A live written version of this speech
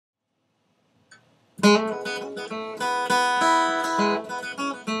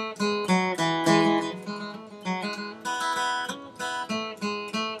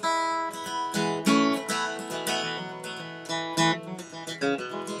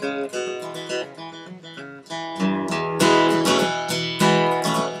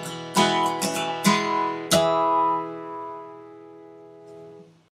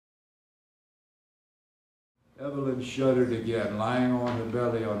Evelyn shuddered again, lying on her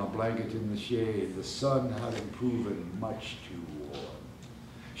belly on a blanket in the shade. The sun having proven much too warm.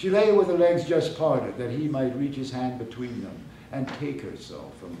 She lay with her legs just parted, that he might reach his hand between them and take her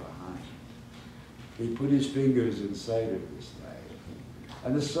so from behind. He put his fingers inside her this night,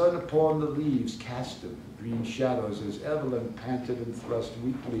 and the sun upon the leaves cast them green shadows as Evelyn panted and thrust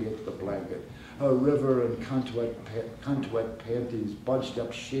weakly at the blanket, her river and cunt-wet panties bunched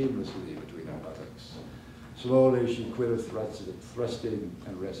up shamelessly between her buttocks. Slowly she quit her thrusting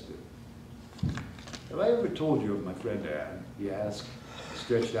and rested. Have I ever told you of my friend Anne? He asked,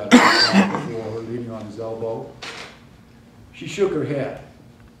 stretched out his hand before her, leaning on his elbow. She shook her head.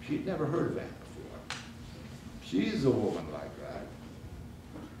 She'd never heard of Anne before. She's a woman like that.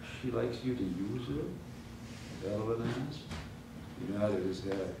 She likes you to use her? Evelyn asked. He nodded his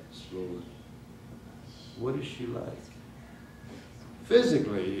head slowly. What is she like?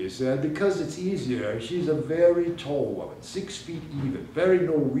 Physically, he said, because it's easier, she's a very tall woman, 6 feet even, very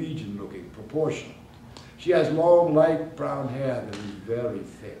Norwegian-looking, proportional. She has long, light brown hair that is very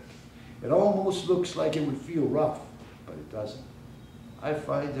thick. It almost looks like it would feel rough, but it doesn't. I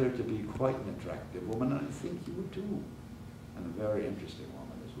find her to be quite an attractive woman, and I think you would too, and a very interesting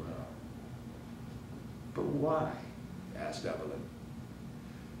woman as well. But why? Asked Evelyn.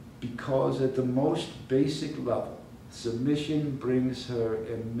 Because at the most basic level, submission brings her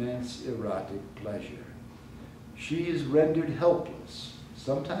immense erotic pleasure. She is rendered helpless,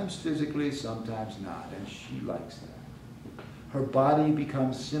 sometimes physically, sometimes not, and she likes that. Her body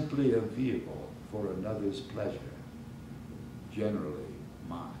becomes simply a vehicle for another's pleasure, generally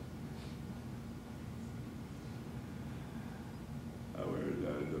mine. I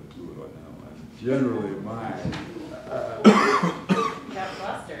heard the clue on that one. Generally mine. Got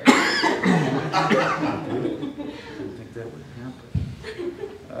flustered. Didn't think that would happen.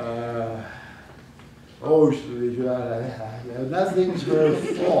 Nothing's her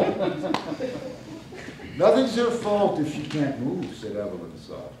fault. Nothing's her fault if she can't move, said Evelyn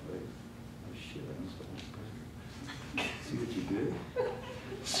softly. Oh shit, I must have see what you did?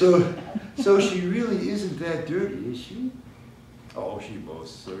 So she really isn't that dirty, is she? Oh, she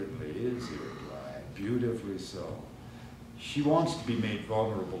most certainly is, he replied, beautifully so. She wants to be made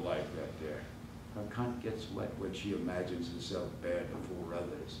vulnerable like that there. Her cunt gets wet when she imagines herself bare before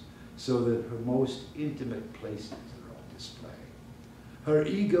others, so that her most intimate places are on display. Her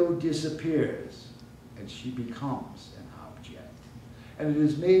ego disappears, and she becomes an object. And it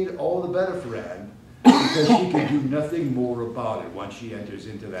is made all the better for Anne, because she can do nothing more about it once she enters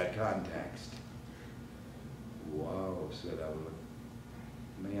into that context. Wow, said Evelyn.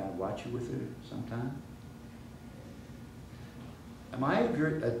 May I watch you with her sometime? Am I a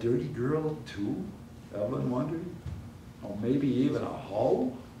dirty girl too? Evelyn wondered. Or maybe even a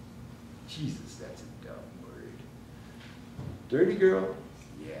hoe? Jesus, that's a dumb word. Dirty girl?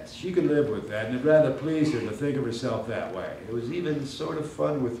 Yes, she could live with that, and it rather pleased her to think of herself that way. It was even sort of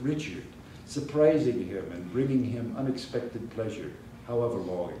fun with Richard, surprising him and bringing him unexpected pleasure, however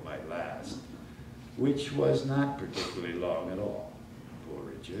long it might last, which was not particularly long at all, poor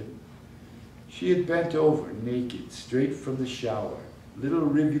Richard. She had bent over, naked, straight from the shower, little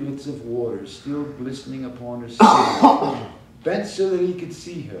rivulets of water still glistening upon her skin, bent so that he could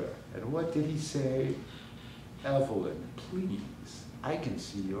see her. And what did he say? Evelyn, please, I can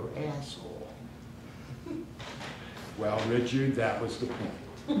see your asshole. Well, Richard, that was the point.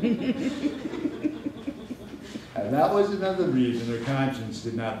 And that was another reason her conscience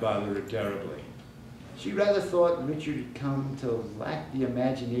did not bother her terribly. She rather thought Richard had come to lack the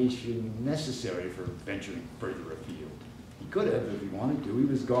imagination necessary for venturing further afield. He could have if he wanted to. He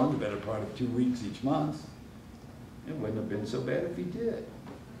was gone the better part of 2 weeks each month. It wouldn't have been so bad if he did.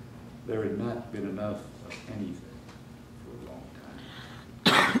 There had not been enough of anything for a long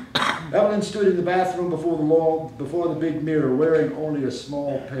time. Evelyn stood in the bathroom before the big mirror, wearing only a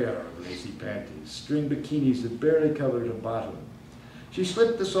small pair of lacy panties, string bikinis that barely covered her bottom. She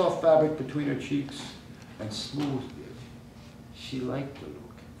slipped the soft fabric between her cheeks and smoothed it. She liked the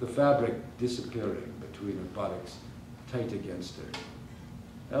look, the fabric disappearing between her buttocks, tight against her.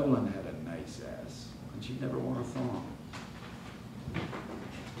 Evelyn had a nice ass, and she'd never worn a thong.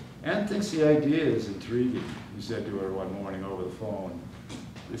 Anne thinks the idea is intriguing, he said to her one morning over the phone.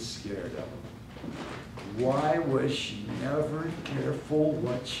 This scared Evelyn. Why was she never careful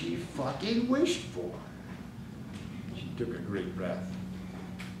what she fucking wished for? She took a great breath.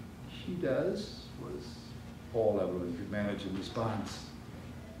 She does, was all Evelyn could manage in response.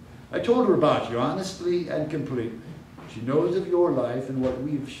 I told her about you honestly and completely. She knows of your life and what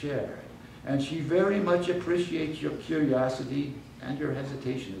we've shared, and she very much appreciates your curiosity and your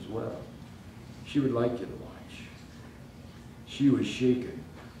hesitation as well. She would like you to watch. She was shaken,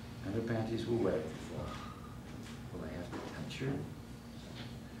 and her panties were wet. Will I have to touch her?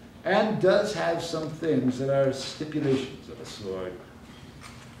 And does have some things that are stipulations of a sort.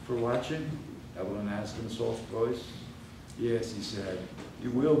 For watching? Evelyn asked in a soft voice. Yes, he said.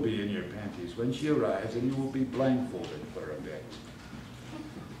 You will be in your panties when she arrives, and you will be blindfolded for a bit.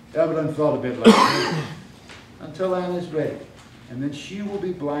 Evelyn felt a bit like her, until Anne is ready, and then she will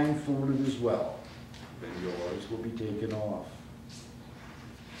be blindfolded as well. Then yours will be taken off,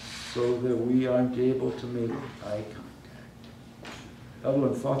 so that we aren't able to make eye contact.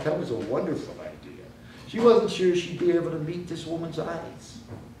 Evelyn thought that was a wonderful idea. She wasn't sure she'd be able to meet this woman's eyes.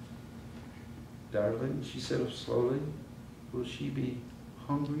 Darling, she said slowly, will she be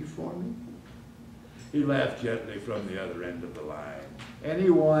hungry for me? He laughed gently from the other end of the line.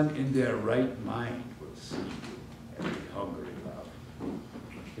 Anyone in their right mind will see you and be hungry, love.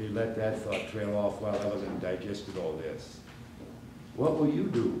 He let that thought trail off while Evelyn digested all this. What will you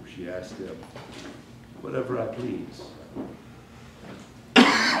do? She asked him. Whatever I please.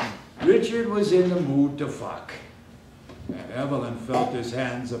 Richard was in the mood to fuck, and Evelyn felt his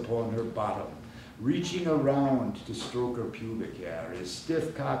hands upon her bottom, reaching around to stroke her pubic hair, his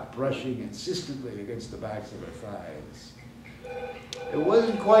stiff cock brushing insistently against the backs of her thighs. It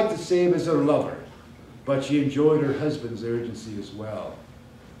wasn't quite the same as her lover, but she enjoyed her husband's urgency as well.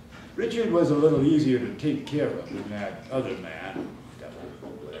 Richard was a little easier to take care of than that other man, devil,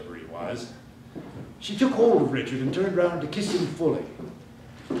 whatever he was. She took hold of Richard and turned round to kiss him fully.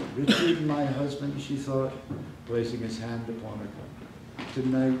 Richard, my husband, she thought, placing his hand upon her.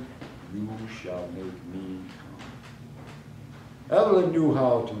 Tonight, you shall make me come. Evelyn knew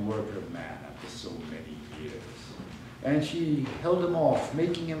how to work her man after so many years, and she held him off,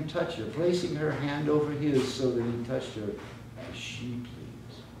 making him touch her, placing her hand over his so that he touched her as she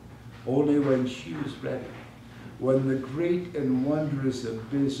pleased. Only when she was ready, when the great and wondrous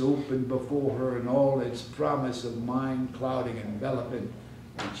abyss opened before her in all its promise of mind-clouding envelopment,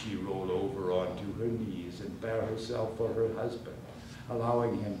 did she roll over onto her knees and bare herself for her husband,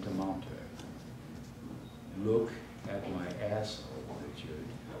 allowing him to mount her. Look at my asshole, Richard.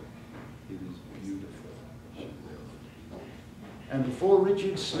 It is beautiful, she willed. And before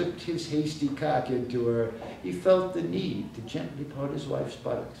Richard slipped his hasty cock into her, he felt the need to gently part his wife's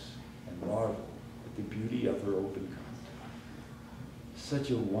buttocks and marvel at the beauty of her open contact. Such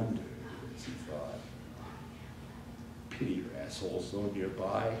a wonder, as he thought. Pity her asshole so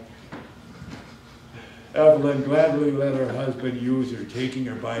nearby. Evelyn gladly let her husband use her, taking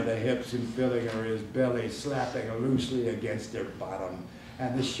her by the hips and filling her his belly, slapping her loosely against her bottom,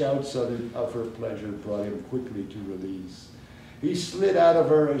 and the shouts of her pleasure brought him quickly to release. He slid out of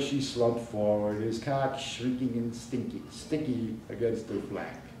her as she slumped forward, his cock shrinking and sticky against her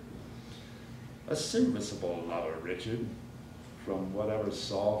flank. A serviceable lover, Richard. From whatever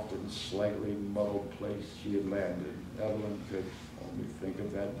soft and slightly muddled place she had landed, Evelyn could only think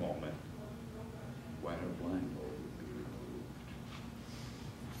of that moment when her blind